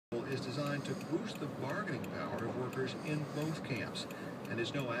is designed to boost the bargaining power of workers in both camps. And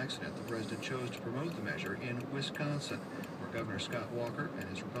it's no accident the president chose to promote the measure in Wisconsin, where Governor Scott Walker and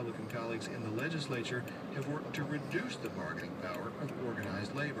his Republican colleagues in the legislature have worked to reduce the bargaining power of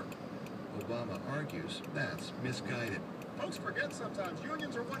organized labor. Obama argues that's misguided. Folks forget sometimes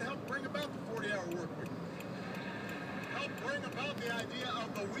unions are what helped bring about the 40-hour work week. Helped bring about the idea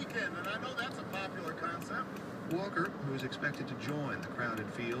of the weekend, and I know that's a popular concept. Walker, who is expected to join the crowded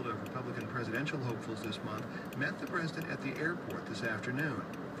field of Republican presidential hopefuls this month, met the president at the airport this afternoon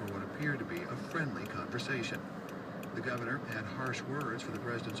for what appeared to be a friendly conversation. The governor had harsh words for the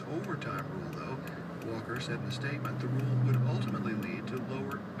president's overtime rule, though. Walker said in a statement the rule would ultimately lead to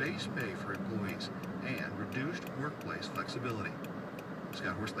lower base pay for employees and reduced workplace flexibility.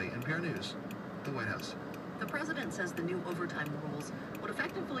 Scott Horsley, NPR News, the White House. The president says the new overtime rules would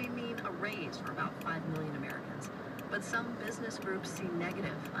effectively mean a raise for about 5 million Americans. But some business groups see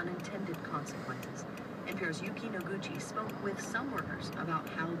negative, unintended consequences. NPR's Yuki Noguchi spoke with some workers about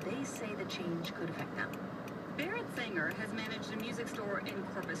how they say the change could affect them. Barrett Sanger has managed a music store in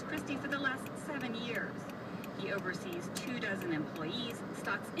Corpus Christi for the last 7 years. He oversees 24 employees,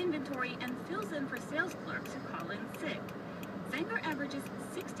 stocks inventory, and fills in for sales clerks who call in sick. Sanger averages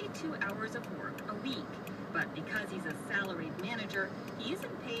 62 hours of work a week, but because he's a salaried manager, he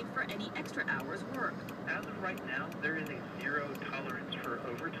isn't paid for any extra hours worked. As of right now, there is a zero tolerance for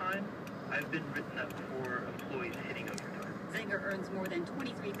overtime. I've been written up for employees hitting overtime. Sanger earns more than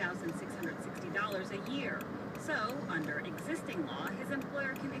 $23,660 a year. So, under existing law, his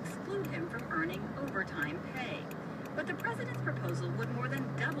employer can exclude him from earning overtime pay. But the president's proposal would more than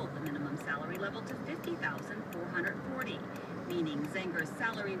double the minimum salary level to $50,440, meaning Sanger's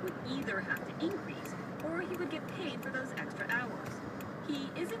salary would either have to increase or he would get paid for those extra hours. He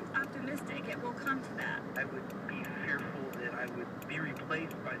isn't optimistic it will come to that. I would be fearful that I would be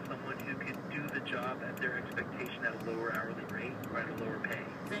replaced by someone who could do the job at their expectation at a lower hourly rate or at a lower pay.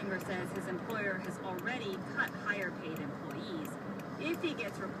 Sanger says his employer has already cut higher paid employees. If he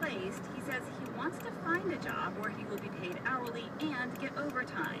gets replaced, he says he wants to find a job where he will be paid hourly and get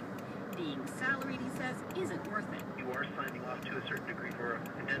overtime. Being salaried, he says, isn't worth it. You are signing off to a certain degree for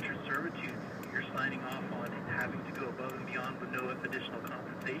indentured servitude. You're signing off on having to go above and beyond with no additional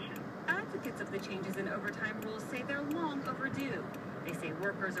compensation. Advocates of the changes in overtime rules say they're long overdue. They say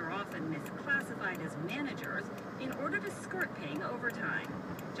workers are often misclassified as managers in order to skirt paying overtime.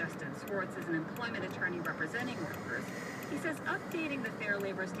 Justin Swartz is an employment attorney representing workers. He says updating the Fair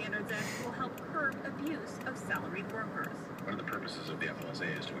Labor Standards Act will help curb abuse of salaried workers. One of the purposes of the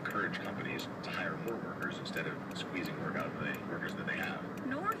FLSA is to encourage companies to hire more workers instead of squeezing work out of the workers that they have.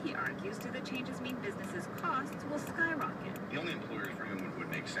 Nor, he argues, do the changes mean businesses' costs will skyrocket. The only employers for whom it would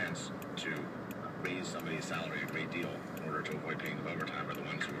make sense to raise somebody's salary a great deal in order to avoid paying them overtime are the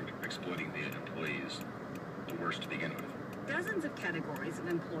ones who are exploiting the employees the worst to begin with. Dozens of categories of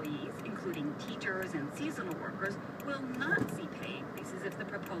employees, including teachers and seasonal workers, will not see pay increases if the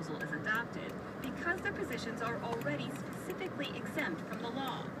proposal is adopted because their positions are already specifically exempt from the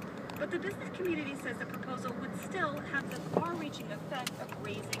law. But the business community says the proposal would still have the far-reaching effect of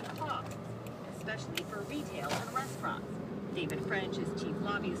raising costs, especially for retail and restaurants. David French is chief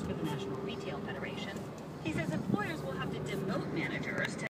lobbyist for the National Retail Federation. He says employers will have to demote managers to